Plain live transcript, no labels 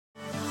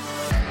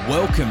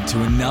Welcome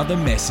to another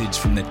message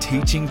from the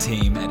teaching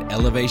team at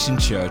Elevation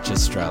Church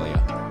Australia.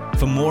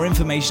 For more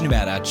information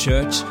about our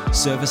church,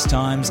 service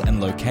times and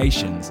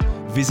locations,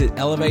 visit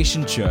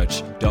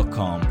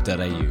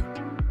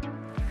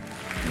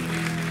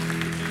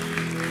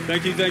elevationchurch.com.au.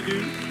 Thank you.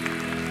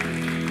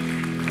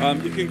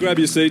 You can grab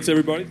your seats,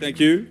 everybody.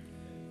 Thank you.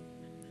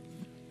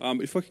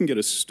 If I can get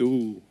a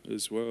stool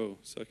as well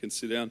so I can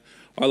sit down.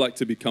 I like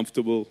to be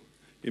comfortable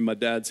in my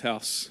dad's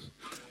house.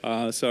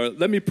 So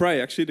let me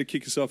pray, actually, to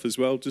kick us off as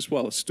well, just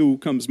while a stool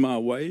comes my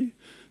way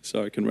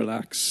so I can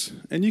relax.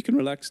 And you can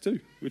relax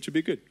too, which would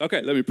be good.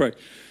 Okay, let me pray.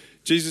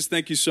 Jesus,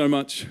 thank you so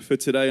much for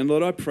today. And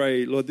Lord, I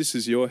pray, Lord, this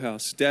is your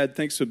house. Dad,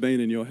 thanks for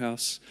being in your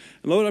house.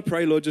 And Lord, I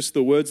pray, Lord, just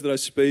the words that I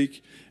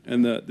speak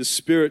and the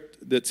Spirit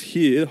that's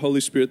here, the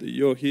Holy Spirit that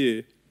you're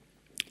here,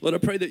 Lord, I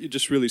pray that you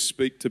just really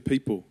speak to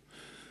people.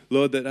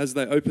 Lord, that as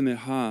they open their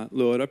heart,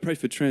 Lord, I pray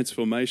for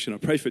transformation. I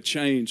pray for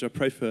change. I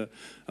pray for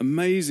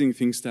amazing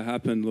things to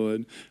happen,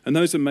 Lord. And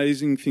those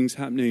amazing things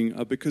happening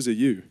are because of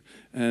you.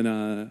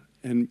 And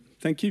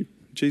thank you.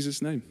 In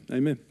Jesus' name,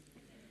 amen.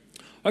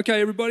 Okay,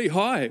 everybody,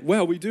 hi.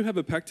 Wow, we do have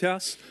a packed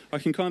house. I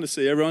can kind of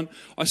see everyone.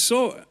 I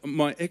saw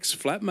my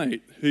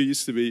ex-flatmate who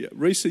used to be,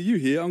 Reese, are you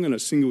here? I'm going to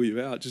single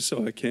you out just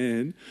so I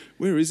can.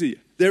 Where is he?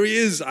 There he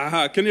is.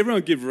 Aha. Can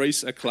everyone give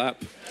Reese a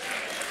clap?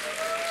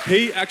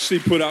 He actually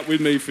put up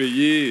with me for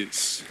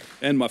years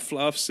and my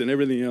fluffs and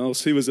everything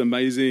else. He was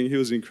amazing. He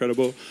was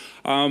incredible.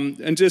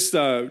 And just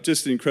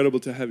incredible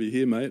to have you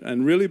here, mate.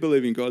 And really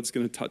believing God's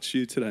going to touch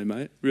you today,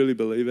 mate. Really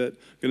believe it.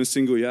 Going to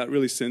single you out.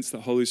 Really sense the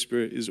Holy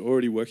Spirit is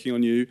already working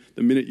on you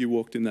the minute you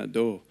walked in that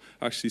door.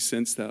 I actually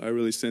sense that. I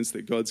really sense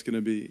that God's going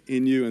to be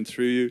in you and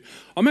through you.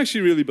 I'm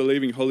actually really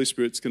believing Holy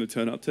Spirit's going to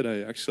turn up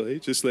today, actually,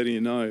 just letting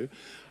you know.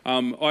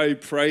 I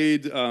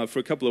prayed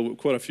for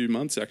quite a few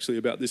months actually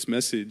about this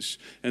message,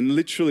 and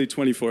literally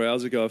 24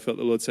 hours ago I felt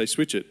the Lord say,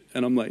 switch it.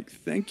 And I'm like,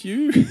 thank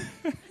you,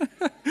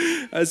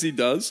 as he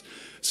does.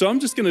 So I'm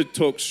just going to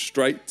talk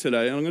straight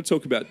today, and I'm going to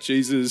talk about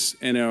Jesus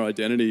and our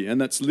identity,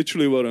 and that's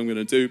literally what I'm going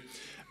to do.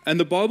 And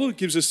the Bible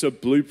gives us a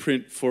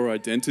blueprint for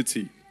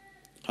identity.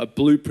 A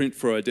blueprint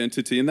for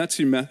identity, and that's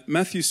in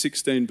Matthew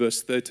 16,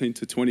 verse 13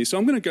 to 20. So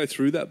I'm going to go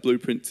through that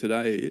blueprint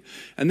today,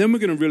 and then we're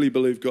going to really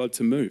believe God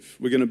to move.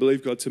 We're going to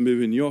believe God to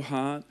move in your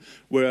heart.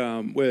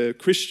 We're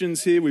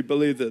Christians here. We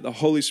believe that the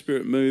Holy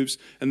Spirit moves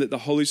and that the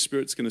Holy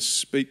Spirit's going to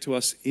speak to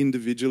us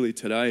individually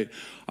today.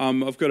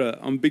 I'm a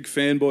big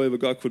fanboy of a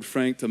guy called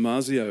Frank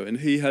Damasio, and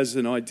he has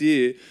an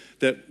idea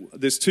that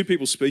there's two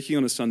people speaking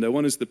on a Sunday.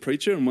 One is the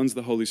preacher and one's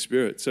the Holy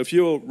Spirit. So if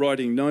you're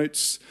writing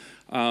notes,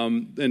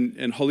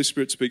 and Holy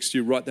Spirit speaks to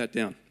you, write that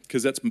down,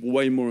 because that's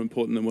way more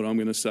important than what I'm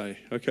going to say.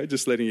 Okay,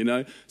 just letting you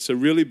know. So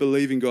really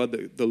believing God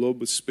that the Lord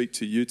will speak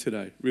to you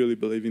today, really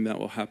believing that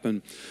will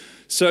happen.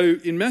 So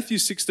in Matthew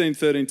 16,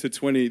 13 to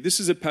 20, this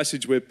is a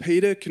passage where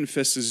Peter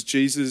confesses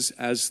Jesus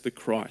as the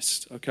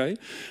Christ, okay?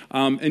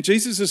 And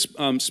Jesus is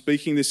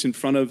speaking this in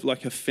front of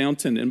like a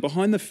fountain, and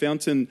behind the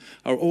fountain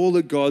are all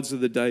the gods of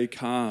the day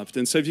carved.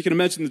 And so if you can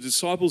imagine, the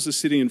disciples are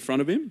sitting in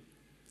front of him.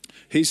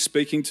 He's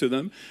speaking to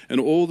them, and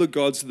all the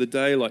gods of the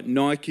day, like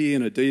Nike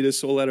and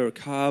Adidas, all that are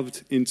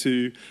carved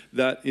into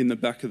that in the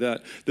back of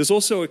that. There's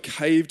also a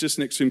cave just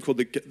next to him called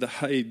the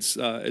Hades.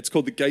 It's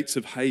called the Gates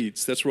of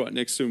Hades. That's right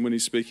next to him when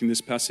he's speaking this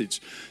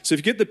passage. So if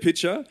you get the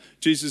picture,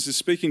 Jesus is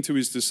speaking to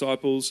his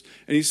disciples,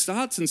 and he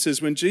starts and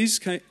says, when Jesus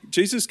came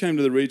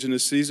to the region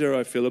of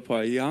Caesarea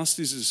Philippi, he asked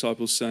his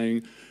disciples,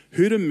 saying,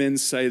 "Who do men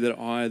say that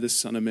I, the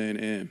Son of Man,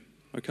 am?"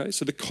 Okay,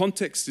 so the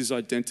context is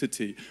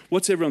identity.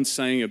 What's everyone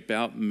saying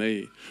about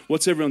me?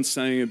 What's everyone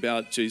saying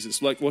about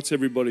Jesus? Like, what's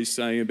everybody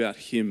saying about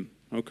him?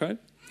 Okay?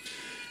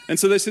 And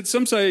so they said,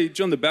 some say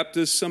John the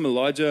Baptist, some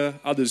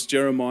Elijah, others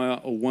Jeremiah,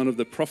 or one of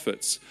the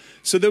prophets.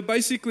 So they're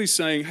basically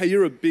saying, hey,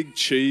 you're a big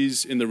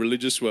cheese in the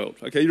religious world.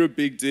 Okay, you're a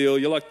big deal.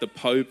 You're like the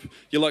Pope.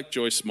 You're like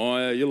Joyce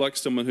Meyer. You're like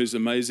someone who's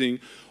amazing.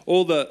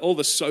 All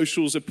the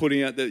socials are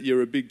putting out that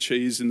you're a big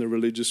cheese in the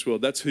religious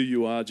world. That's who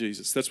you are,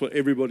 Jesus. That's what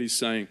everybody's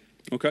saying.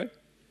 Okay?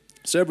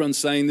 So everyone's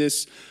saying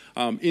this,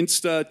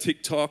 Insta,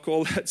 TikTok,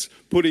 all that's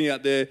putting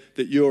out there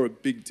that you're a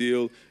big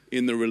deal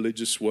in the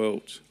religious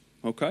world,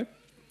 okay?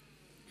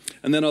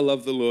 And then I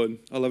love the Lord.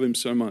 I love him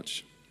so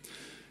much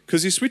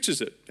because he switches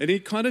it, and he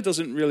kind of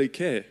doesn't really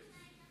care,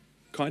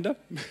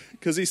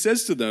 because he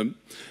says to them,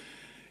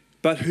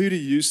 but who do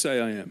you say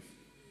I am?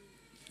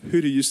 Who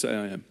do you say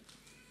I am?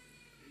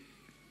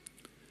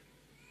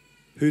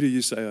 Who do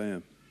you say I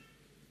am?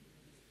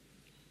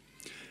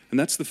 And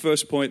that's the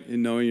first point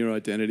in knowing your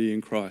identity in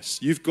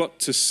Christ. You've got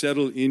to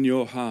settle in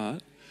your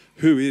heart,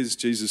 who is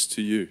Jesus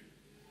to you?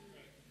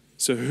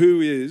 So who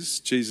is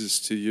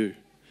Jesus to you?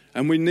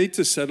 And we need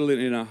to settle it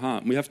in our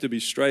heart. We have to be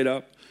straight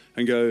up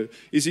and go,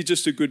 is he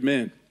just a good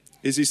man?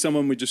 Is he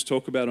someone we just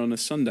talk about on a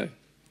Sunday?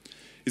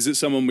 Is it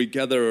someone we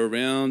gather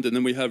around and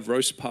then we have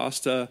roast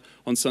pasta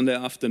on Sunday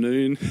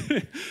afternoon?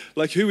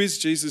 Like, who is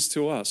Jesus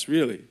to us,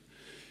 really?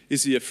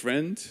 Is he a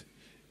friend?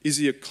 Is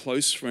he a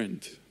close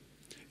friend?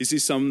 Is he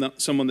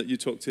someone that you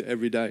talk to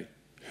every day?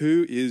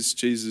 Who is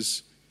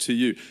Jesus to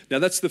you? Now,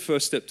 that's the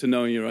first step to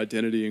knowing your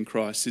identity in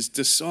Christ, is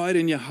decide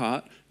in your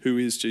heart Who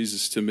is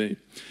Jesus to me?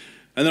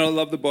 And then I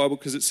love the Bible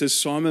because it says,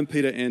 Simon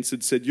Peter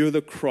answered, said, you're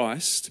the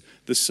Christ,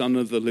 the Son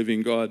of the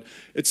living God.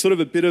 It's sort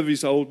of a bit of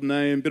his old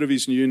name, a bit of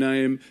his new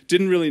name.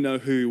 Didn't really know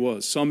who he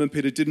was. Simon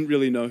Peter didn't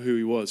really know who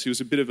he was. He was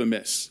a bit of a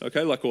mess,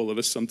 okay? Like all of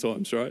us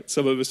sometimes, right?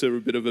 Some of us are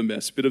a bit of a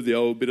mess, bit of the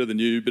old, bit of the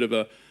new, bit of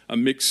a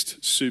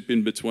mixed soup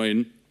in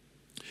between.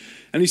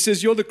 And he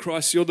says, you're the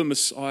Christ, you're the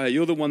Messiah,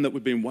 you're the one that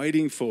we've been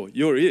waiting for.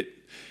 You're it.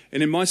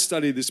 And in my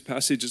study of this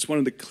passage, it's one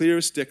of the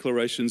clearest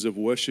declarations of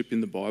worship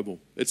in the Bible.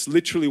 It's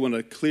literally one of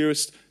the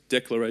clearest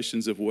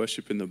declarations of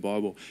worship in the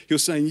Bible. He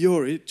was saying,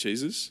 you're it,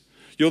 Jesus.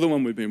 You're the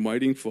one we've been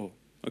waiting for,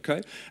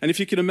 okay? And if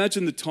you can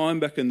imagine the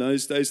time back in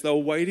those days, they were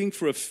waiting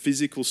for a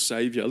physical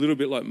savior, a little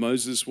bit like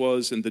Moses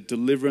was and the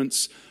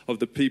deliverance of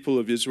the people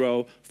of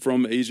Israel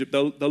from Egypt.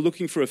 They're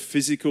looking for a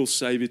physical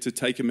savior to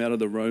take them out of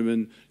the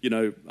Roman,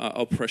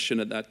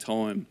 oppression at that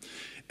time.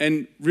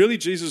 And really,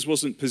 Jesus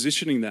wasn't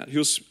positioning that. He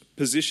was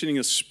positioning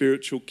a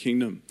spiritual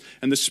kingdom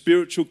and the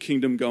spiritual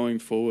kingdom going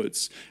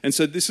forwards. And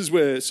so this is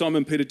where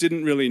Simon Peter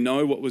didn't really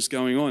know what was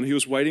going on. He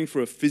was waiting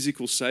for a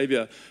physical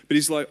savior, but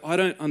he's like, I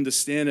don't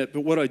understand it.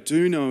 But what I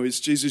do know is,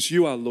 Jesus,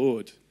 you are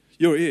Lord.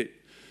 You're it.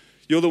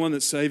 You're the one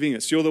that's saving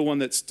us. You're the one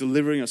that's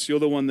delivering us. You're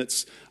the one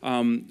that's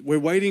we're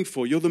waiting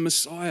for. You're the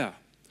Messiah.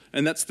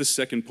 And that's the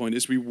second point,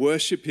 is we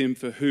worship him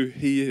for who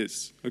he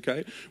is,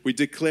 okay? We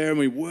declare and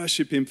we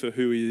worship him for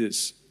who he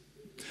is.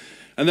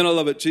 And then I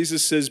love it.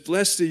 Jesus says,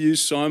 blessed are you,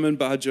 Simon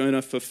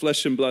Bar-Jonah, for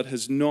flesh and blood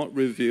has not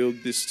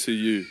revealed this to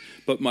you,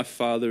 but my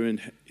Father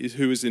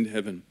who is in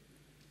heaven.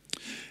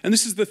 And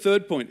this is the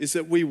third point, is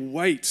that we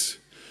wait.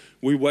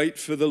 We wait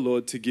for the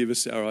Lord to give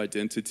us our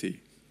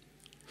identity.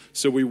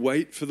 So we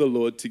wait for the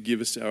Lord to give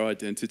us our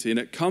identity. And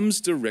it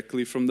comes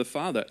directly from the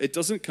Father. It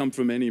doesn't come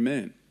from any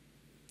man.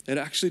 It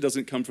actually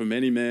doesn't come from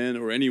any man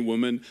or any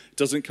woman. It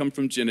doesn't come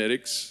from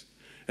genetics.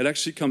 It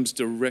actually comes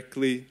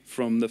directly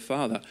from the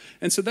Father.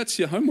 And so that's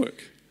your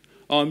homework.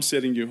 I'm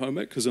setting you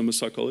homework because I'm a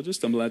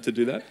psychologist. I'm allowed to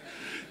do that.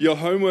 Your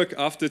homework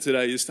after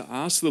today is to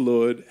ask the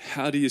Lord,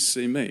 how do you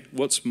see me?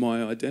 What's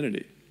my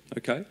identity?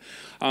 Okay?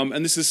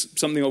 And this is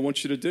something I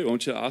want you to do. I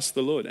want you to ask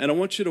the Lord. And I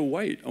want you to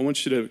wait. I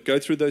want you to go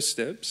through those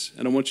steps.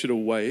 And I want you to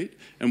wait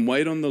and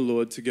wait on the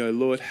Lord to go,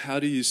 Lord, how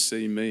do you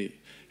see me?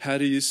 How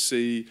do you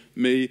see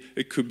me?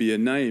 It could be a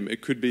name.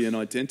 It could be an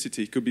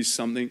identity. It could be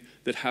something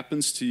that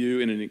happens to you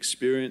in an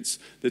experience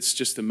that's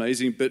just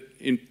amazing. But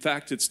in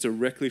fact, it's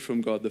directly from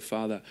God the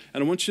Father.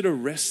 And I want you to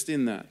rest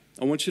in that.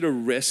 I want you to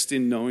rest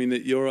in knowing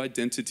that your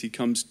identity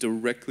comes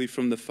directly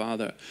from the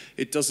Father.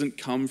 It doesn't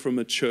come from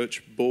a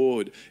church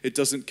board. It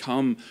doesn't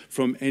come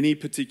from any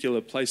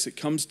particular place. It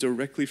comes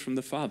directly from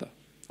the Father.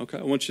 Okay,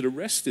 I want you to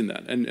rest in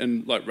that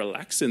and like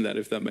relax in that,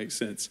 if that makes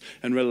sense,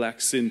 and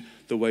relax in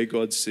the way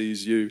God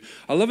sees you.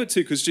 I love it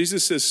too because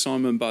Jesus says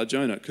Simon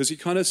Bar-Jonah, because he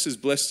kind of says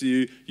blessed are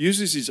you,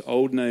 uses his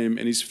old name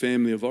and his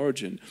family of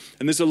origin.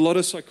 And there's a lot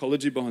of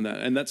psychology behind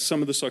that, and that's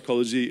some of the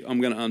psychology I'm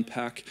going to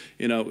unpack.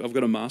 I've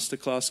got a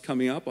masterclass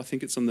coming up. I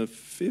think it's on the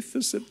 5th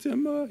of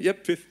September.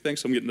 Yep, 5th.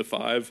 Thanks, I'm getting the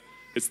 5.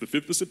 It's the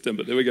 5th of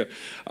September. There we go.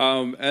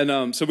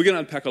 So we're going to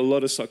unpack a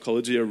lot of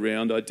psychology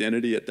around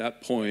identity at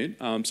that point.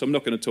 So I'm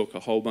not going to talk a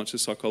whole bunch of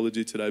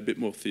psychology today, a bit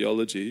more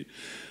theology.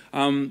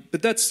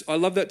 But I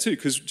love that too,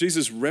 because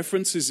Jesus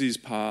references his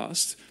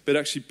past, but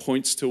actually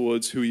points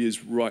towards who he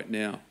is right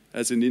now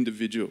as an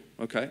individual,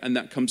 okay? And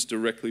that comes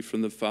directly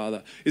from the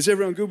Father. Is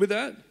everyone good with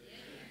that?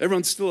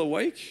 Everyone's still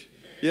awake?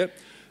 Yep.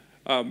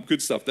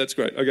 Good stuff. That's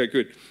great. Okay,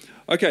 good.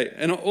 Okay,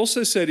 and I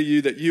also say to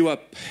you that you are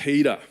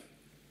Peter.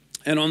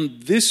 And on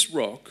this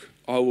rock,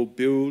 I will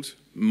build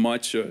my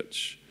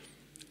church.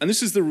 And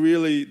this is the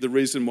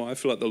reason why I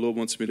feel like the Lord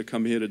wants me to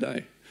come here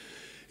today.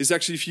 Is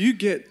actually, if you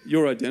get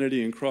your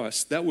identity in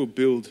Christ, that will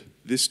build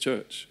this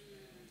church.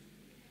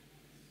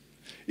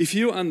 If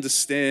you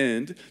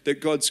understand that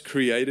God's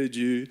created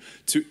you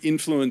to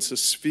influence a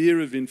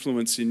sphere of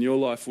influence in your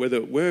life,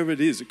 wherever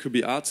it is, it could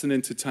be arts and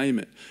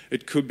entertainment,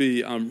 it could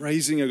be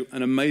raising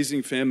an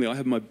amazing family. I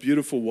have my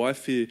beautiful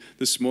wife here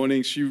this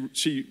morning.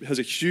 She has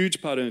a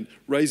huge part in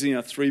raising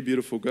our 3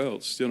 beautiful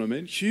girls. Do you know what I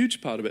mean? Huge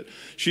part of it.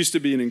 She used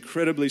to be an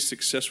incredibly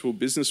successful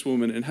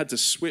businesswoman and had to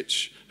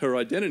switch her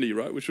identity,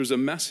 right, which was a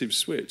massive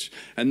switch.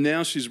 And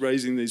now she's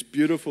raising these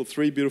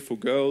 3 beautiful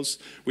girls.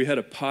 We had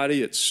a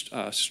party at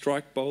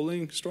Strike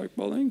Bowling.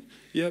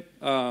 Yep.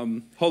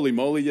 Holy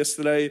Moly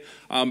yesterday.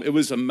 It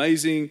was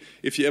amazing.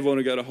 If you ever want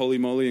to go to Holy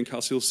Moly in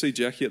Castle Hill, see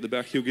Jackie at the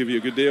back. He'll give you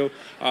a good deal.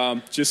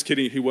 Just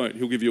kidding. He won't.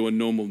 He'll give you a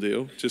normal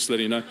deal. Just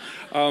letting you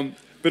know.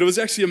 But it was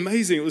actually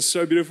amazing. It was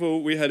so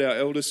beautiful. We had our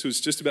eldest who was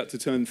just about to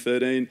turn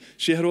 13.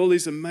 She had all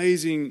these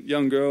amazing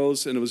young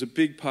girls, and it was a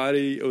big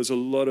party. It was a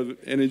lot of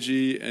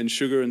energy and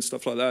sugar and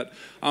stuff like that.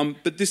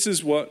 But this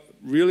is what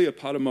really a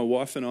part of my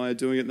wife and I are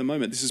doing at the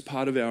moment. This is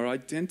part of our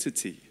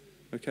identity.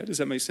 Okay, does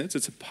that make sense?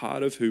 It's a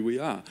part of who we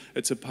are.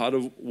 It's a part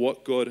of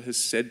what God has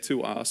said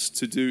to us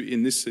to do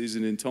in this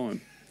season in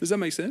time. Does that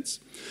make sense?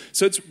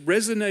 So it's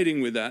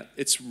resonating with that.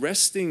 It's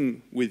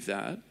resting with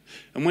that.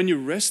 And when you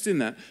rest in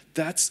that,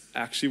 that's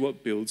actually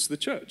what builds the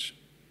church.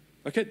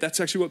 Okay, that's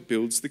actually what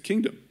builds the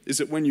kingdom, is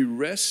that when you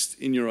rest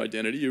in your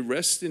identity, you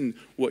rest in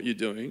what you're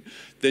doing,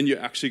 then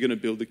you're actually going to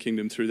build the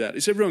kingdom through that.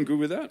 Is everyone good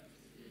with that?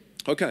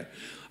 Okay.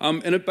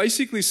 And it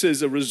basically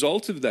says a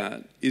result of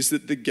that is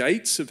that the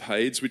gates of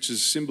Hades, which is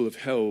a symbol of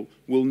hell,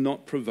 will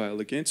not prevail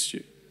against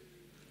you.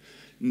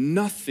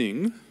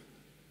 Nothing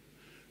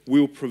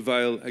will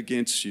prevail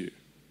against you.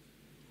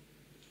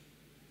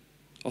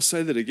 I'll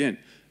say that again.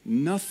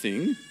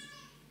 Nothing,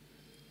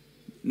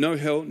 no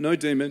hell, no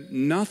demon,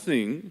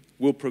 nothing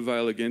will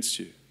prevail against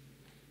you.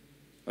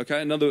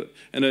 Okay,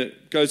 and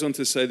it goes on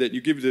to say that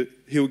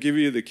he'll give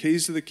you the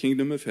keys to the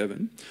kingdom of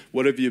heaven.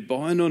 Whatever you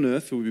bind on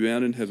earth will be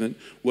bound in heaven.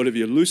 Whatever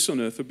you loose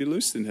on earth will be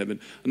loosed in heaven.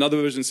 Another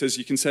version says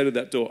you can say to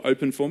that door,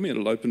 open for me,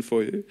 it'll open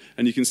for you.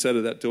 And you can say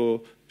to that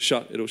door,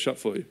 shut, it'll shut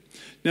for you.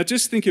 Now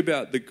just think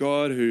about the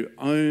God who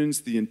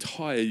owns the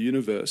entire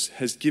universe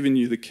has given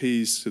you the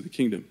keys to the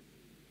kingdom.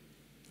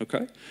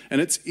 Okay?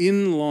 And it's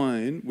in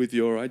line with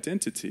your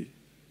identity.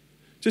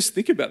 Just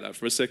think about that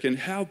for a second.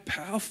 How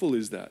powerful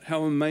is that?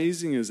 How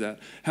amazing is that?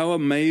 How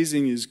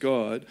amazing is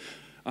God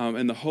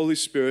and the Holy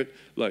Spirit?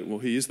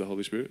 He is the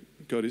Holy Spirit.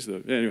 God is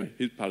anyway,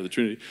 he's part of the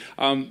Trinity.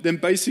 Then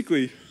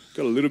basically,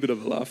 got a little bit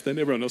of a laugh then.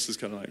 Everyone else is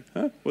kind of like,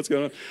 huh? What's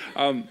going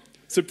on?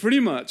 So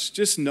pretty much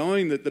just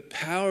knowing that the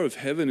power of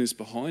heaven is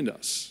behind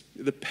us.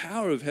 The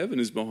power of heaven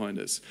is behind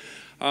us.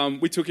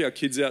 We took our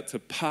kids out to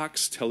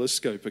Parkes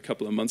Telescope a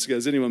couple of months ago.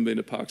 Has anyone been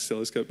to Parkes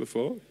Telescope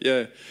before?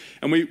 Yeah.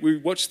 And we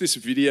watched this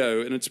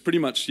video, and it's pretty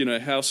much,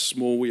 how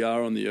small we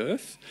are on the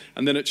earth.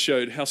 And then it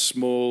showed how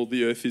small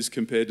the earth is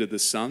compared to the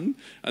sun,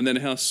 and then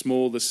how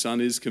small the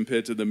sun is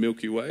compared to the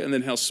Milky Way, and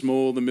then how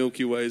small the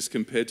Milky Way is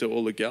compared to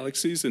all the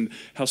galaxies, and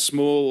how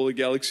small all the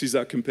galaxies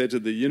are compared to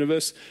the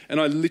universe.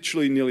 And I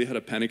literally nearly had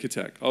a panic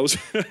attack. I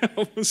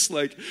was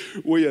like,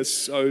 we are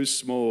so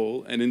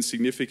small and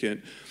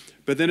insignificant.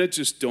 But then it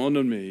just dawned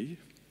on me,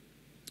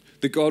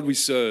 the God we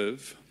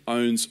serve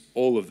owns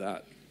all of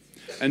that.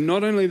 And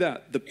not only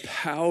that, the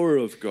power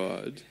of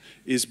God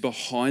is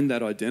behind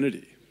that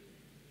identity.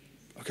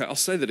 Okay, I'll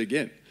say that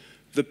again.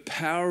 The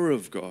power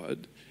of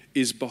God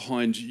is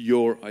behind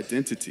your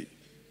identity.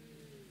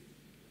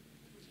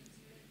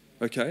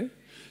 Okay?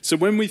 So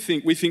when we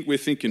think we're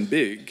thinking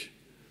big,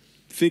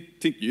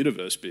 think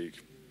universe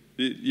big.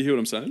 You hear what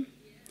I'm saying?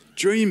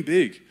 Dream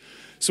big.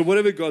 So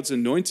whatever God's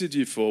anointed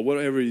you for,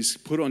 whatever he's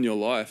put on your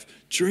life,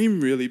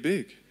 dream really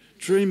big.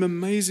 Dream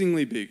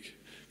amazingly big.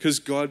 Because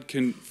God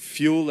can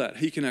fuel that.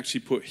 He can actually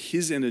put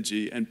his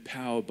energy and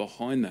power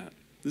behind that.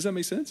 Does that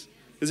make sense?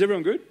 Is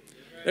everyone good?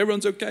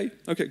 Everyone's okay?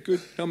 Okay,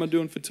 good. How am I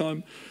doing for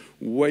time?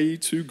 Way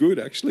too good,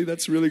 actually.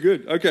 That's really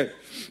good. Okay.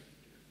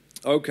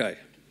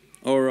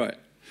 All right.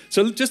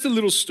 So just a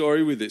little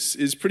story with this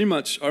is pretty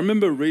much, I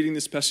remember reading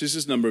this passage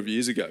a number of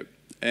years ago.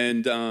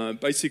 And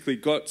basically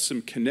got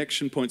some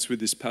connection points with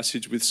this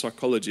passage with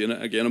psychology. And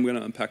again, I'm going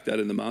to unpack that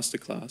in the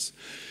masterclass.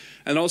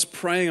 And I was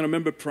praying, and I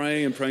remember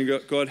praying,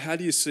 God, how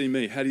do you see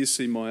me? How do you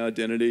see my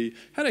identity?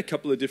 Had a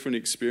couple of different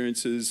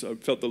experiences. I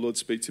felt the Lord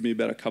speak to me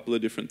about a couple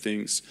of different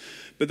things.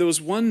 But there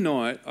was one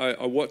night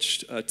I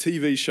watched a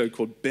TV show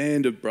called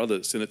Band of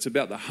Brothers, and it's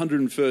about the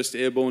 101st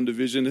Airborne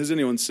Division. Has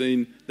anyone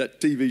seen that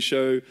TV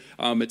show?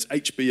 It's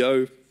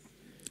HBO.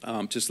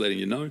 Just letting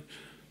you know.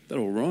 That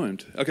all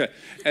rhymed. Okay.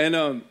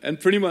 And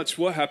pretty much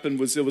what happened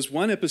was there was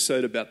one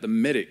episode about the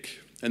medic.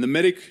 And the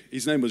medic,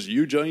 his name was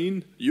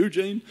Eugene,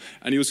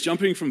 and he was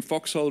jumping from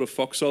foxhole to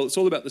foxhole. It's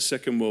all about the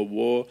Second World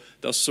War.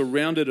 They were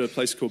surrounded at a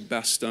place called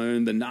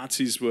Bastogne. The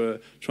Nazis were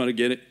trying to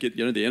get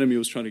the enemy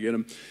was trying to get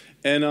him.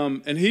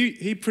 And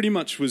he pretty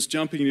much was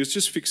jumping, and he was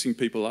just fixing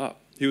people up.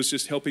 He was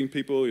just helping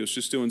people. He was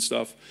just doing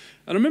stuff.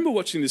 And I remember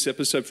watching this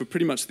episode for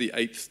pretty much the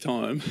 8th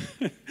time.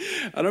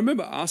 And I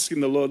remember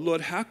asking the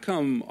Lord, how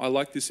come I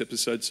like this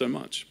episode so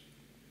much?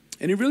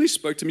 And he really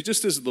spoke to me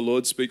just as the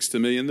Lord speaks to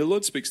me. And the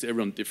Lord speaks to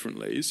everyone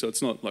differently. So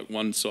it's not like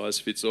one size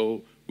fits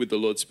all with the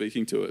Lord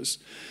speaking to us.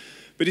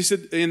 But he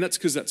said, Ian, that's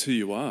because that's who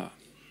you are.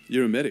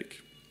 You're a medic.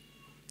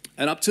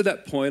 And up to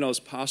that point, I was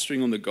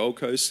pastoring on the Gold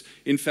Coast.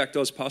 In fact, I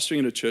was pastoring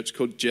in a church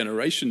called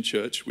Generation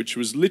Church, which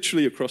was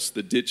literally across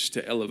the ditch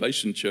to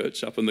Elevation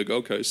Church up on the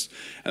Gold Coast.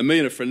 And me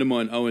and a friend of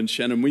mine, Owen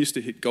Shannon, we used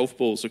to hit golf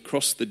balls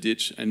across the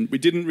ditch. And we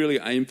didn't really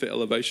aim for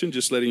elevation,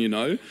 just letting you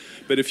know.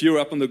 But if you were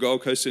up on the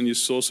Gold Coast and you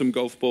saw some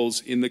golf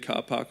balls in the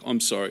car park,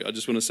 I'm sorry. I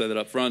just want to say that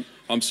up front.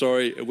 I'm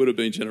sorry. It would have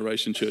been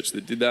Generation Church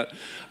that did that.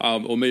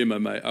 Or me and my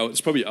mate. Oh,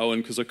 it's probably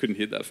Owen because I couldn't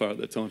hit that far at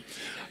that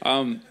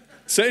time.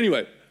 So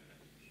anyway.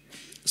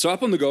 So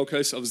up on the Gold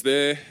Coast, I was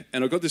there,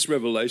 and I got this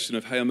revelation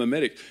of, hey, I'm a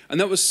medic. And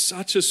that was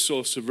such a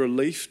source of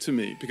relief to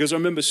me, because I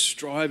remember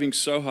striving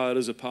so hard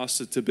as a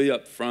pastor to be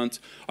up front.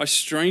 I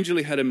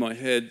strangely had in my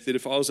head that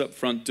if I was up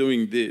front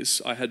doing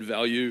this, I had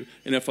value,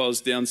 and if I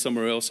was down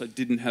somewhere else, I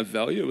didn't have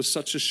value. It was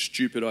such a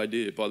stupid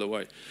idea, by the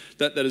way.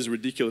 That is a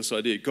ridiculous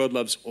idea. God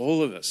loves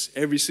all of us,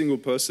 every single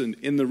person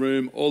in the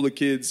room, all the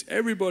kids,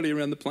 everybody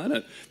around the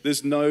planet.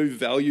 There's no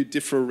value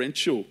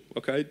differential,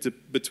 okay,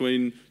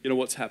 between,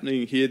 what's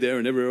happening here, there,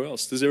 and everywhere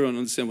else. Does everyone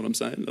understand what I'm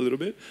saying a little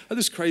bit? I had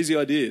this crazy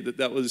idea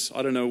that was,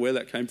 I don't know where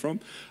that came from.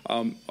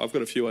 I've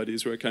got a few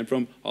ideas where it came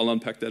from. I'll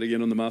unpack that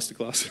again on the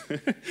masterclass.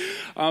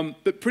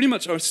 But pretty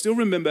much I still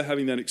remember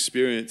having that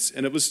experience,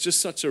 and it was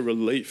just such a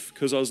relief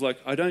because I was like,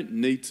 I don't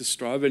need to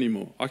strive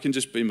anymore. I can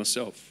just be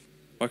myself.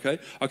 Okay,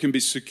 I can be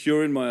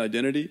secure in my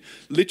identity.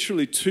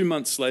 Literally 2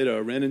 months later,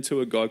 I ran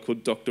into a guy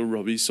called Dr.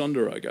 Robbie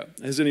Sonderegger.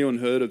 Has anyone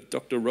heard of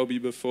Dr. Robbie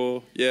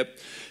before? Yep.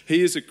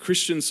 He is a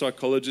Christian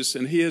psychologist,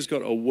 and he has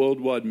got a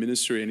worldwide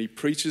ministry, and he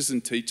preaches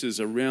and teaches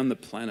around the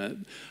planet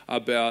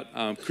about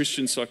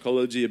Christian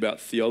psychology, about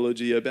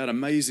theology, about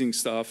amazing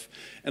stuff.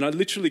 And I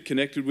literally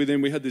connected with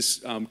him. We had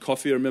this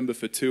coffee, I remember,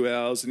 for 2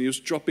 hours, and he was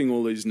dropping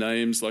all these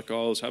names, like,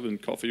 I was having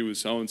coffee with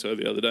so-and-so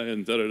the other day,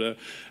 and da-da-da.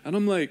 And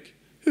I'm like,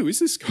 who is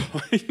this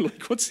guy?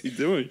 Like, what's he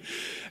doing?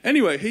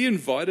 Anyway, he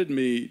invited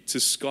me to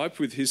Skype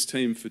with his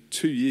team for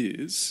 2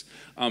 years,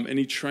 and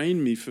he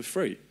trained me for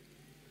free,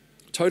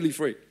 totally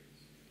free.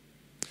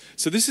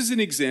 So this is an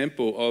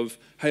example of,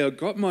 hey, I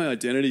got my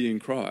identity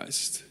in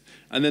Christ,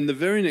 and then the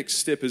very next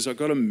step is I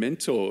got a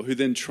mentor who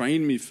then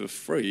trained me for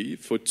free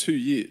for 2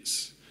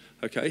 years.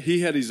 Okay, he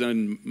had his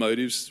own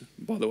motives,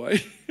 by the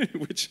way,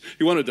 which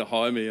he wanted to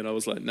hire me, and I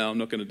was like, no, I'm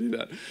not going to do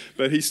that.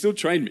 But he still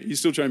trained me. He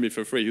still trained me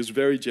for free. He was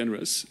very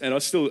generous, and I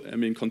still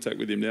am in contact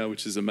with him now,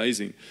 which is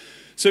amazing.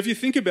 So if you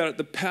think about it,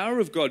 the power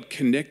of God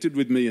connected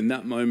with me in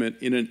that moment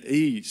in an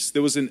ease.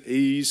 There was an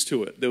ease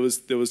to it. There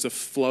was a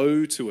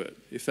flow to it,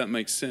 if that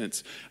makes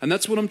sense. And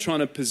that's what I'm trying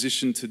to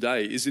position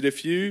today, is that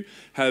if you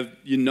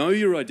know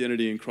your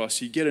identity in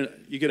Christ, you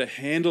get a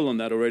handle on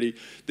that already,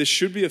 there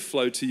should be a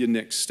flow to your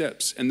next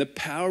steps. And the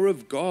power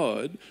of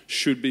God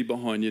should be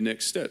behind your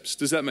next steps.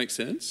 Does that make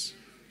sense?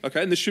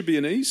 Okay, and there should be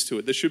an ease to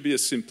it. There should be a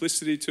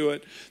simplicity to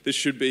it. There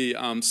should be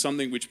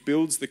something which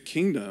builds the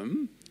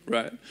kingdom,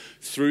 right,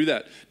 through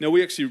that. Now,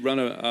 we actually run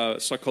a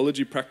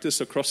psychology practice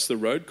across the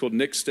road called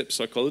Next Step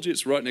Psychology.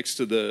 It's right next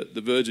to the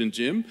Virgin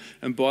Gym.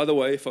 And by the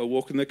way, if I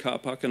walk in the car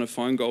park and I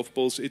find golf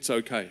balls, it's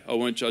okay. I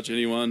won't judge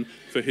anyone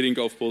for hitting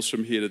golf balls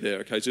from here to there,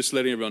 okay? Just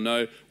letting everyone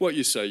know, what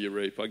you sow, you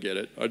reap. I get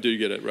it. I do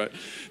get it, right?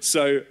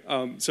 So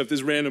if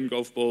there's random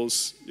golf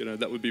balls,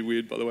 that would be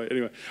weird, by the way.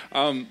 Anyway,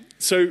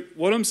 so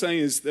what I'm saying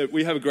is that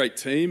we have a great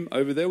team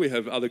over there. We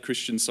have other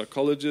Christian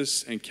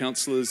psychologists and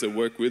counselors that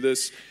work with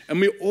us. And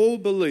we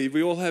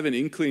all have an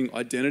inkling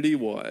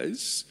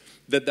identity-wise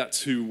that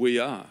that's who we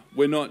are.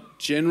 We're not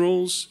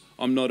generals.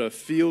 I'm not a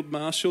field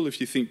marshal, if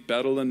you think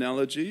battle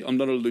analogy. I'm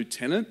not a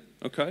lieutenant,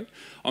 okay?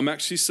 I'm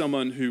actually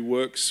someone who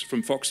works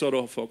from foxhole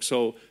to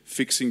foxhole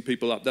fixing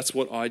people up. That's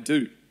what I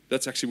do.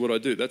 That's actually what I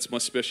do. That's my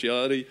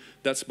speciality.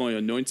 That's my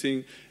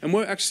anointing. And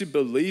we're actually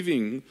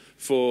believing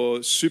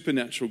for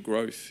supernatural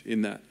growth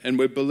in that. And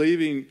we're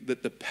believing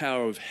that the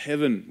power of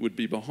heaven would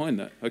be behind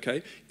that,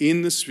 okay?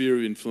 In the sphere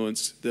of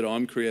influence that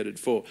I'm created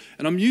for.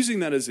 And I'm using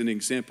that as an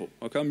example,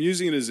 okay? I'm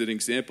using it as an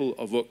example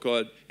of what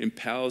God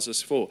empowers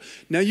us for.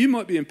 Now, you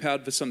might be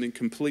empowered for something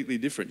completely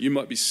different. You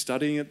might be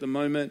studying at the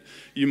moment.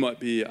 You might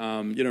be,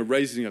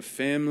 raising a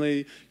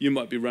family. You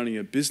might be running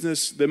a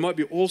business. There might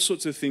be all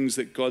sorts of things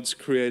that God's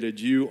created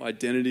you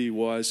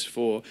identity-wise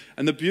for.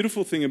 And the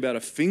beautiful thing about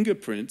a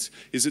fingerprint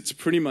is it's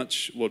pretty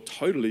much,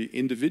 totally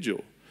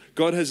individual.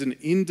 God has an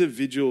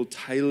individual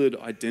tailored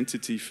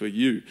identity for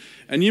you.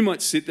 And you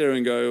might sit there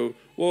and go,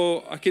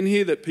 well, I can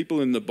hear that people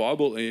in the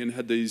Bible, Ian,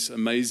 had these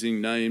amazing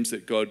names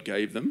that God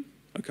gave them.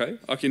 Okay?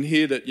 I can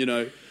hear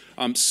that,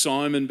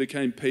 Simon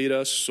became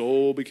Peter,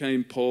 Saul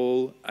became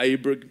Paul,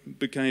 Abram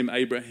became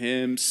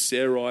Abraham,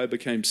 Sarai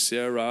became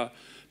Sarah.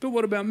 But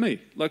what about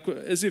me? Like,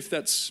 as if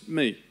that's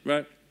me,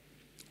 right?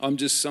 I'm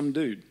just some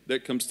dude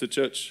that comes to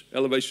church,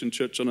 Elevation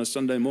Church, on a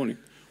Sunday morning.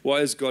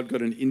 Why has God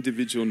got an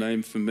individual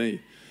name for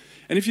me?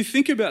 And if you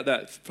think about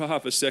that for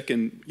half a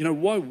second,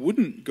 why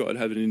wouldn't God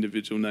have an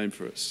individual name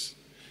for us?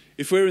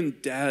 If we're in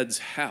Dad's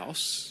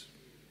house,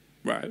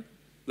 right,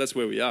 that's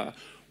where we are,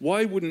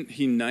 why wouldn't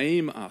he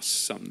name us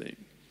something?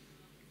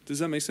 Does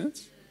that make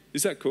sense?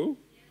 Is that cool?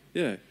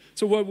 Yeah.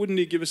 So why wouldn't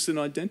he give us an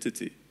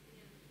identity?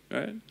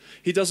 Right?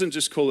 He doesn't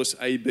just call us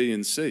A, B,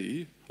 and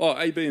C. Oh,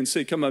 A, B, and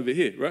C, come over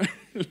here, right?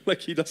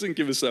 Like he doesn't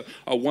give us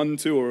a 1,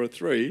 2, or a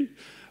 3.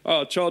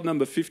 Oh, child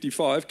number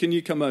 55, can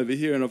you come over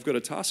here and I've got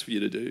a task for you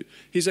to do?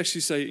 He's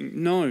actually saying,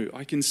 no,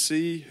 I can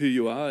see who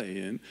you are,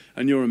 Ian,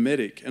 and you're a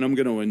medic, and I'm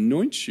going to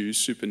anoint you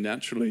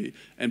supernaturally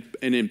and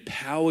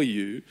empower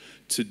you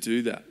to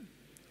do that.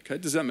 Okay,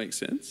 does that make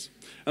sense?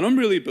 And I'm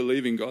really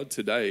believing God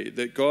today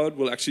that God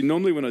will actually,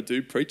 normally when I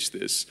do preach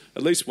this,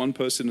 at least one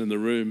person in the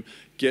room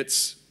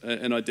gets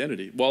an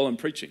identity while I'm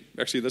preaching.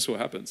 Actually, that's what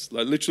happens.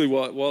 Like literally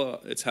while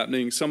it's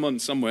happening, someone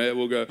somewhere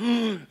will go,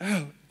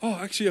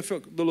 actually I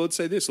felt the Lord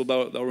say this, or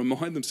they'll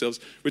remind themselves,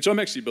 which I'm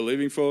actually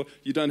believing for.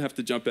 You don't have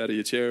to jump out of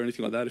your chair or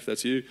anything like that if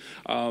that's you.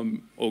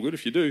 All good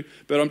if you do.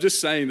 But I'm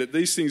just saying that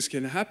these things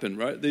can happen,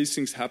 right? These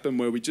things happen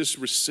where we just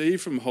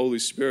receive from Holy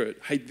Spirit,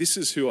 hey, this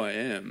is who I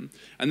am.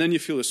 And then you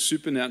feel a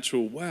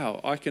supernatural,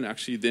 wow, I can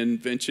actually then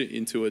venture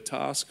into a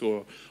task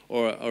or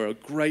a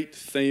great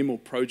theme or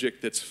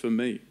project that's for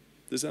me.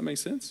 Does that make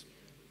sense?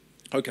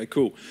 Okay,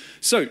 cool.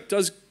 So,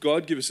 does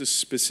God give us a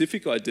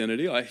specific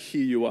identity? I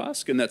hear you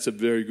ask, and that's a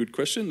very good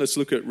question. Let's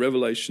look at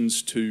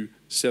Revelations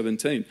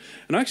 2:17.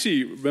 And I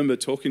actually remember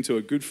talking to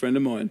a good friend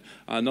of mine,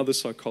 another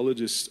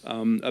psychologist,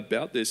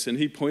 about this, and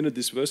he pointed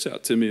this verse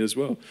out to me as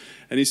well.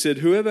 And he said,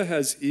 "Whoever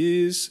has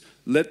ears,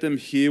 let them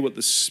hear what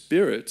the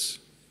Spirit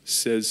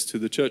says to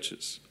the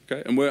churches."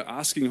 Okay, and we're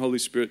asking Holy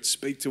Spirit,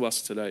 speak to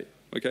us today.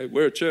 Okay,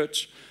 we're a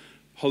church.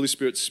 Holy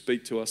Spirit,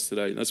 speak to us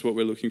today. That's what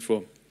we're looking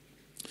for.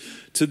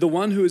 To the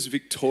one who is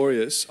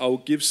victorious, I will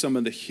give some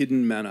of the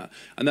hidden manna.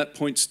 And that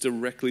points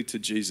directly to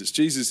Jesus.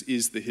 Jesus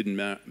is the hidden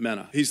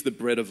manna. He's the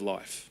bread of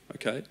life,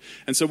 okay?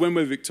 And so when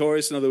we're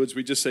victorious, in other words,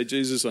 we just say,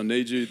 Jesus, I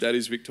need you. That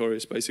is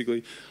victorious,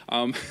 basically.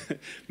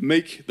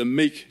 The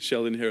meek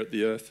shall inherit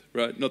the earth,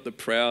 right? Not the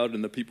proud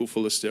and the people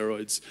full of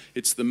steroids.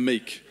 It's the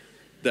meek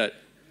that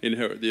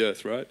inherit the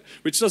earth, right?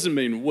 Which doesn't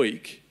mean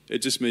weak.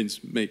 It just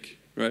means meek,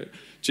 right?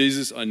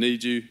 Jesus, I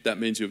need you. That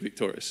means you're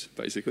victorious,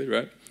 basically,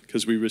 right?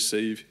 Because we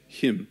receive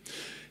him.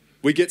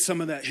 We get some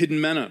of that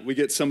hidden manna. We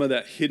get some of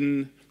that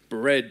hidden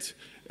bread.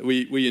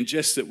 We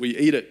ingest it. We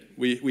eat it.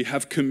 We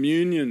have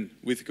communion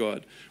with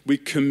God. We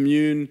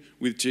commune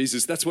with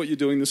Jesus. That's what you're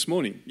doing this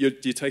morning. You're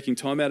taking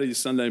time out of your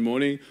Sunday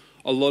morning.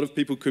 A lot of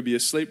people could be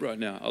asleep right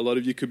now. A lot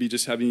of you could be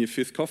just having your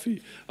fifth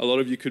coffee. A lot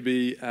of you could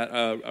be at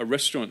a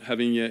restaurant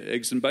having your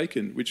eggs and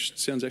bacon, which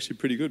sounds actually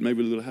pretty good.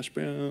 Maybe a little hash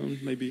brown,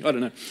 maybe. I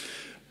don't know.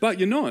 But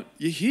you're not.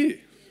 You're here.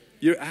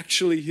 You're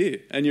actually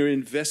here, and you're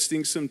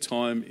investing some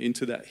time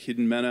into that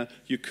hidden manna.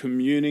 You're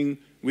communing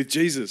with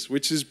Jesus,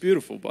 which is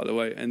beautiful, by the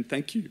way, and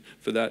thank you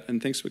for that,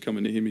 and thanks for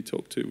coming to hear me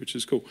talk too, which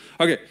is cool.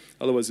 Okay,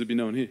 otherwise there'd be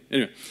no one here.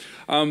 Anyway,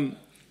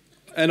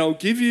 and I'll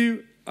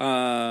give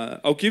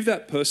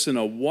that person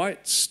a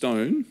white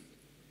stone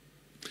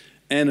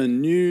and a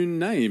new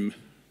name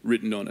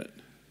written on it.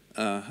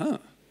 A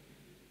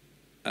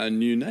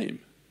new name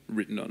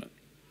written on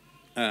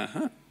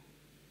it.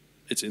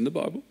 It's in the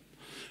Bible.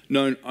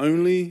 Known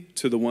only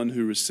to the one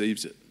who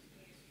receives it.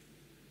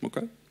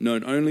 Okay?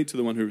 Known only to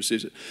the one who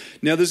receives it.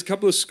 Now, there's a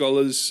couple of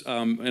scholars,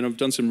 and I've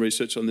done some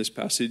research on this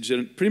passage,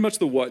 and pretty much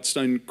the white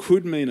stone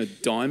could mean a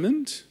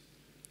diamond.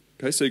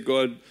 Okay, so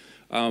God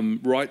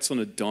writes on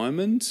a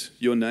diamond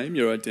your name,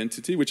 your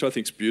identity, which I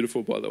think is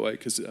beautiful, by the way,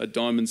 because a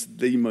diamond's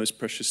the most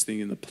precious thing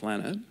in the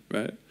planet,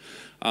 right?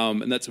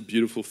 And that's a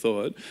beautiful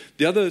thought.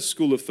 The other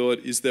school of thought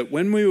is that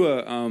when we were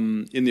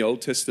in the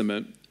Old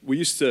Testament, when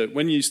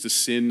you used to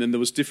sin, and there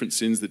was different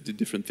sins that did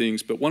different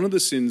things, but one of the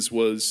sins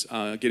was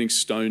getting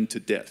stoned to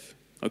death,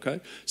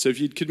 okay? So if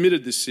you'd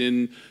committed the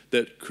sin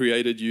that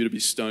created you to be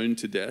stoned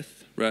to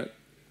death, right,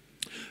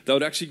 they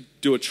would actually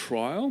do a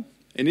trial,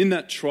 and in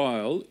that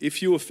trial,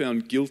 if you were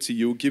found guilty,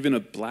 you were given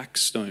a black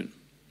stone,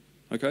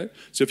 okay?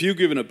 So if you were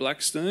given a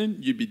black stone,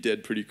 you'd be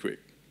dead pretty quick,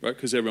 right?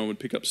 Because everyone would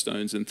pick up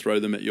stones and throw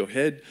them at your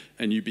head,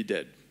 and you'd be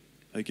dead.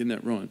 Again,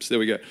 that rhymes. There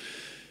we go.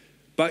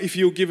 But if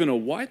you were given a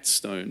white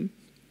stone,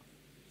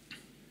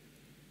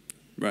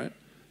 right?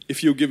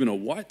 If you're given a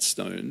white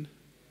stone,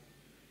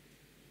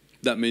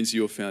 that means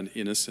you're found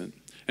innocent.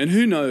 And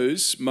who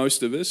knows,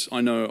 most of us, I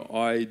know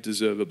I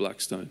deserve a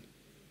black stone.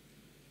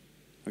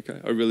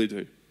 Okay, I really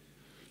do.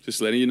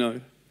 Just letting you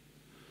know.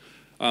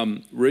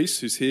 Reese,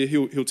 who's here,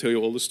 he'll tell you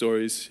all the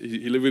stories.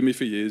 He lived with me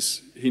for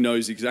years. He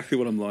knows exactly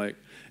what I'm like.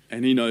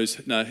 And he knows,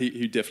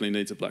 he definitely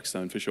needs a black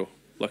stone for sure.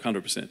 Like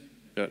 100%.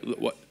 Yeah,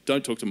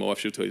 don't talk to my wife,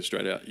 she'll tell you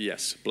straight out.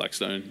 Yes, black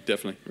stone,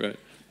 definitely, right?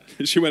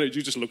 She went,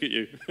 you just look at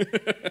you.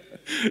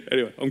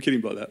 Anyway, I'm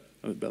kidding about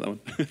that one.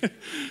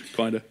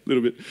 Kind of, a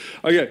little bit.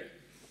 Okay.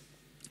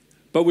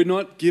 But we're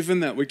not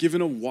given that. We're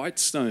given a white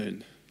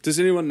stone. Does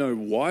anyone know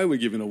why we're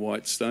given a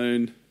white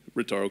stone?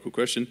 Rhetorical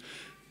question.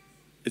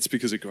 It's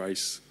because of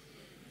grace.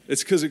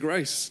 It's because of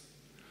grace.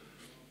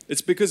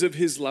 It's because of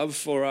his love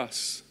for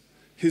us.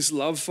 His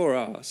love for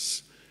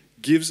us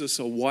gives us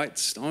a white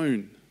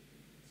stone.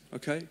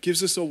 Okay,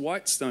 gives us a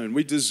white stone.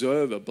 We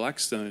deserve a black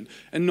stone.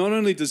 And not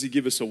only does he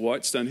give us a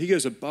white stone, he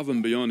goes above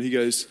and beyond. He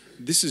goes,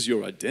 this is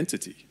your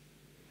identity.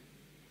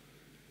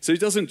 So he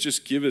doesn't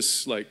just give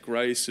us like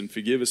grace and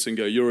forgive us and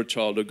go, you're a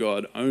child of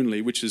God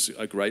only, which is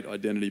a great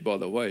identity, by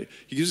the way.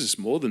 He gives us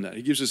more than that.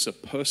 He gives us a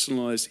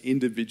personalized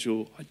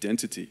individual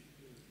identity.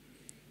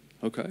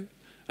 Okay?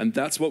 And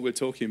that's what we're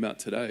talking about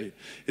today,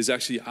 is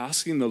actually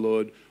asking the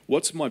Lord,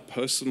 what's my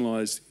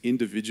personalized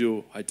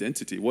individual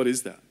identity? What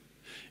is that?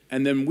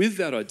 And then with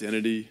that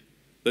identity,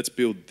 let's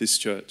build this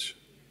church.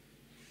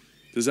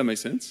 Does that make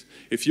sense?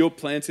 If you're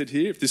planted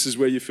here, if this is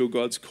where you feel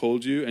God's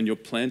called you and you're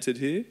planted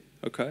here,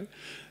 okay,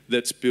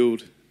 let's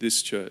build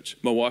this church.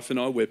 My wife and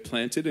I, we're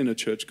planted in a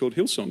church called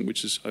Hillsong,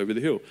 which is over the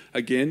hill.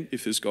 Again,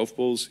 if there's golf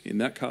balls in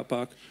that car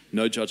park,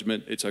 no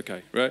judgment, it's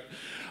okay, right?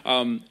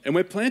 And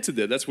we're planted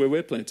there. That's where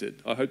we're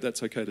planted. I hope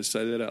that's okay to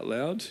say that out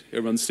loud.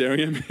 Everyone's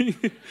staring at me.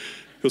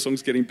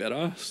 Hillsong's getting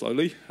better,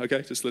 slowly.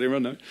 Okay, just let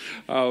everyone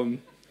know.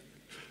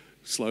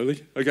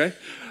 Slowly, okay?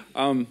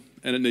 And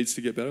it needs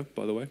to get better,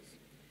 by the way.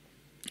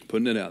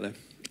 Putting it out there.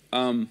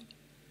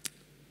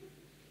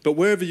 But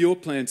wherever you're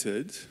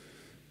planted,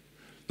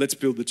 let's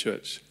build the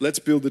church. Let's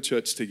build the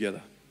church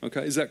together.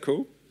 Okay, is that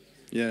cool?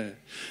 Yeah.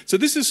 So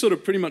this is sort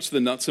of pretty much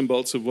the nuts and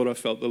bolts of what I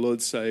felt the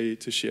Lord say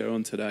to share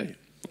on today.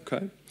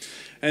 Okay.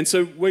 And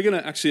so I'm going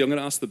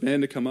to ask the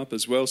band to come up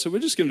as well. So we're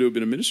just going to do a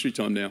bit of ministry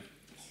time now.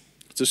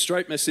 It's a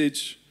straight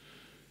message,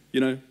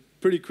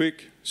 pretty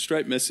quick,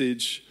 straight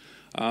message.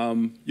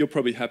 You're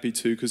probably happy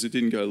too because it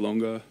didn't go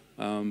longer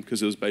because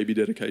there was baby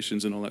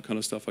dedications and all that kind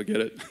of stuff. I get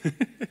it.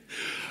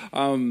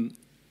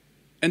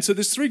 And so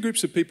there's three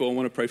groups of people I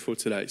want to pray for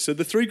today. So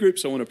the three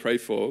groups I want to pray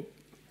for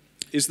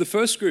is the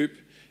first group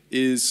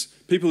is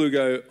people who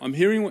go, I'm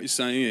hearing what you're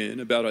saying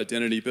about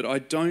identity, but I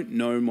don't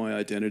know my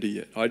identity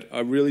yet. I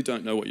really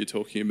don't know what you're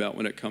talking about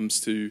when it comes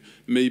to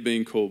me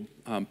being called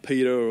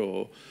Peter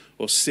or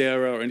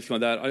Sarah or anything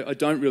like that. I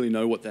don't really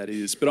know what that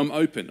is, but I'm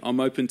open. I'm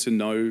open to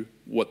know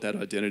what that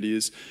identity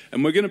is.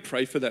 And we're going to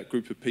pray for that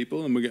group of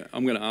people, and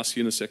I'm going to ask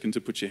you in a second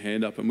to put your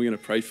hand up, and we're going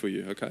to pray for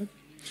you, okay?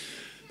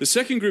 The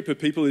second group of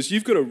people is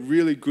you've got a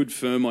really good,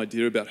 firm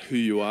idea about who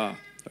you are,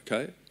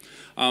 okay?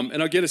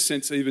 And I get a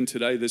sense even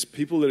today, there's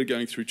people that are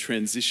going through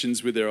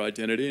transitions with their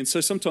identity. And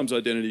so sometimes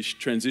identity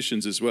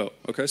transitions as well.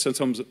 Okay,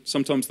 sometimes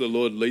the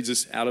Lord leads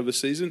us out of a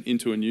season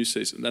into a new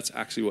season. That's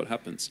actually what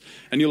happens.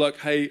 And you're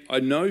like, hey,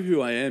 I know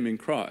who I am in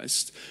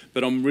Christ,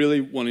 but I'm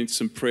really wanting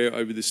some prayer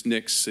over this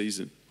next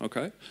season,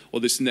 okay? Or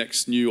this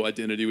next new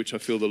identity, which I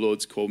feel the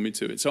Lord's called me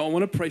to. And so I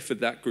want to pray for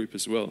that group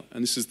as well.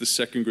 And this is the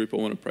second group I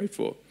want to pray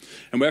for.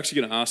 And we're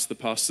actually going to ask the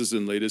pastors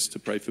and leaders to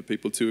pray for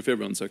people too, if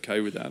everyone's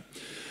okay with that.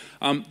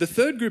 The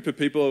third group of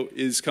people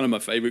is kind of my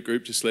favorite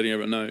group, just letting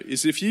everyone know,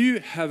 is if you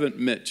haven't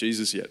met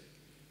Jesus yet.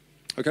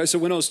 Okay, so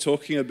when I was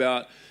talking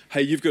about,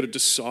 hey, you've got to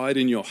decide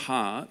in your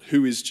heart,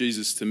 who is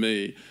Jesus to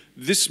me?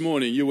 This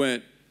morning you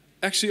went,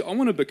 actually, I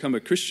want to become a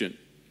Christian.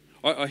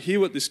 I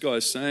hear what this guy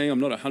is saying. I'm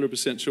not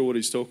 100% sure what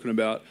he's talking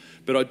about,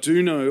 but I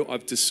do know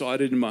I've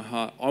decided in my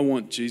heart, I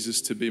want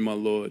Jesus to be my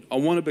Lord. I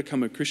want to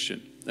become a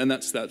Christian. And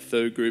that's that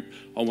third group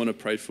I want to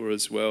pray for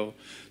as well.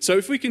 So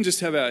if we can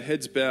just have our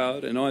heads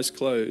bowed and eyes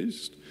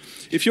closed.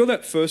 If you're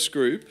that first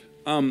group,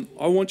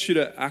 I want you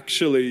to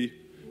actually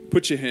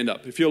put your hand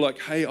up. If you're like,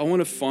 hey, I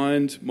want to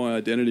find my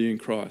identity in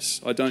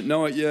Christ. I don't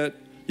know it yet.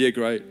 Yeah,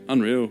 great.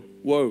 Unreal.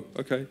 Whoa,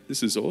 okay,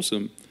 this is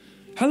awesome.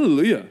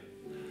 Hallelujah.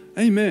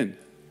 Amen.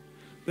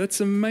 That's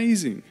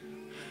amazing.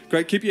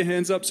 Great, keep your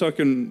hands up so I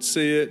can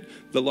see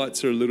it. The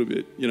lights are a little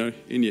bit,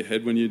 in your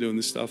head when you're doing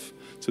this stuff.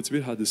 So it's a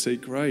bit hard to see.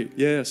 Great.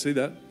 Yeah, I see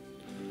that.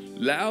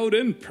 Loud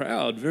and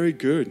proud. Very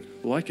good.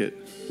 Like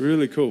it.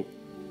 Really cool.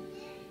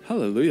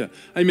 Hallelujah.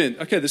 Amen.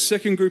 Okay, the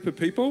second group of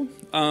people,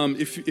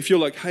 if you're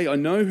like, hey, I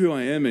know who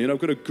I am and I've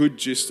got a good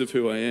gist of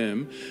who I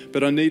am,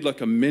 but I need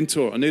like a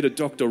mentor. I need a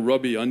Dr.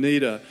 Robbie. I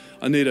need a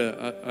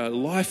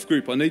life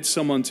group. I need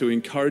someone to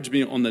encourage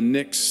me on the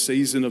next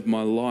season of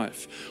my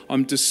life.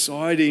 I'm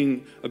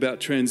deciding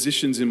about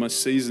transitions in my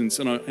seasons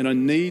and I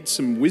need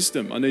some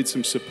wisdom. I need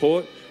some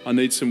support. I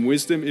need some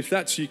wisdom. If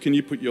that's you, can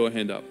you put your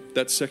hand up?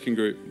 That second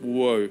group.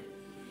 Whoa.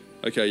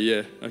 Okay,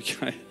 yeah.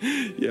 Okay.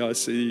 Yeah, I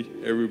see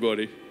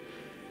everybody.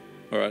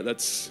 All right,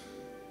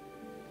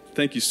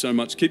 thank you so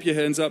much. Keep your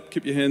hands up,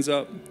 keep your hands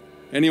up.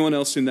 Anyone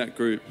else in that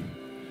group?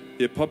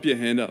 Yeah, pop your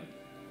hand up.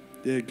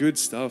 Yeah, good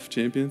stuff,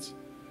 champions.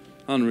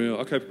 Unreal.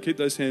 Okay, keep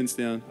those hands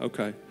down.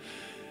 Okay.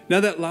 Now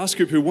that last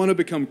group who want to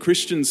become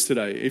Christians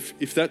today,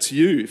 if that's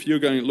you, if you're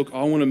going, look,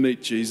 I want to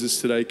meet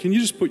Jesus today, can you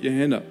just put your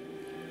hand up?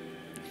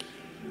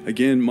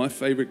 Again, my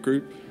favorite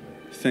group.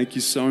 Thank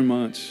you so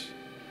much.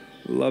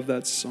 Love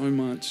that so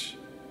much.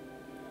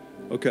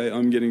 Okay,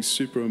 I'm getting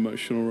super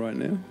emotional right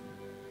now.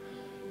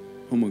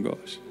 Oh my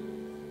gosh.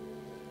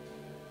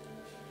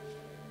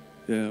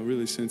 Yeah, I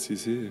really sense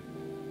he's here.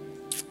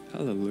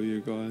 Hallelujah,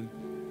 God.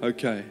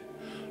 Okay.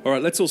 All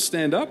right, let's all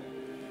stand up.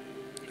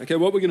 Okay,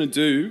 what we're going to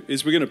do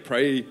is we're going to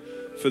pray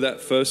for that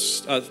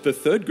the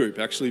third group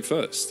actually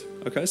first.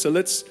 Okay, so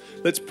let's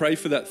pray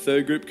for that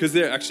third group because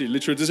they're actually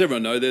literally, does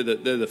everyone know they're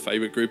the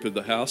favorite group of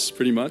the house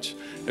pretty much?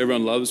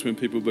 Everyone loves when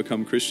people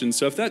become Christians.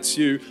 So if that's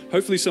you,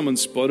 hopefully someone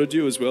spotted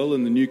you as well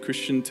in the new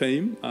Christian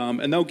team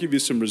and they'll give you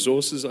some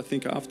resources, I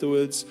think,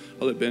 afterwards.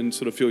 I'll let Ben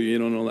sort of fill you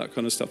in on all that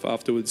kind of stuff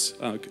afterwards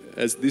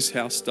as this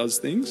house does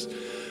things.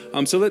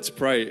 So let's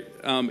pray.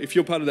 If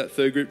you're part of that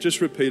third group,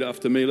 just repeat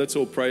after me. Let's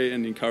all pray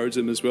and encourage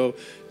them as well.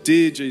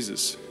 Dear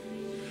Jesus,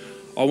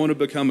 I want to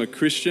become a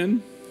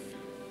Christian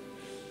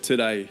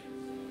today.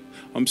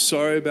 I'm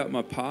sorry about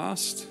my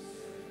past.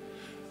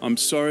 I'm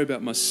sorry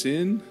about my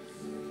sin.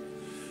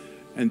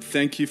 And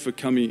thank you for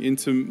coming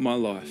into my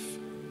life.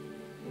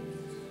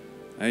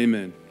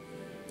 Amen.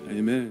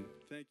 Amen.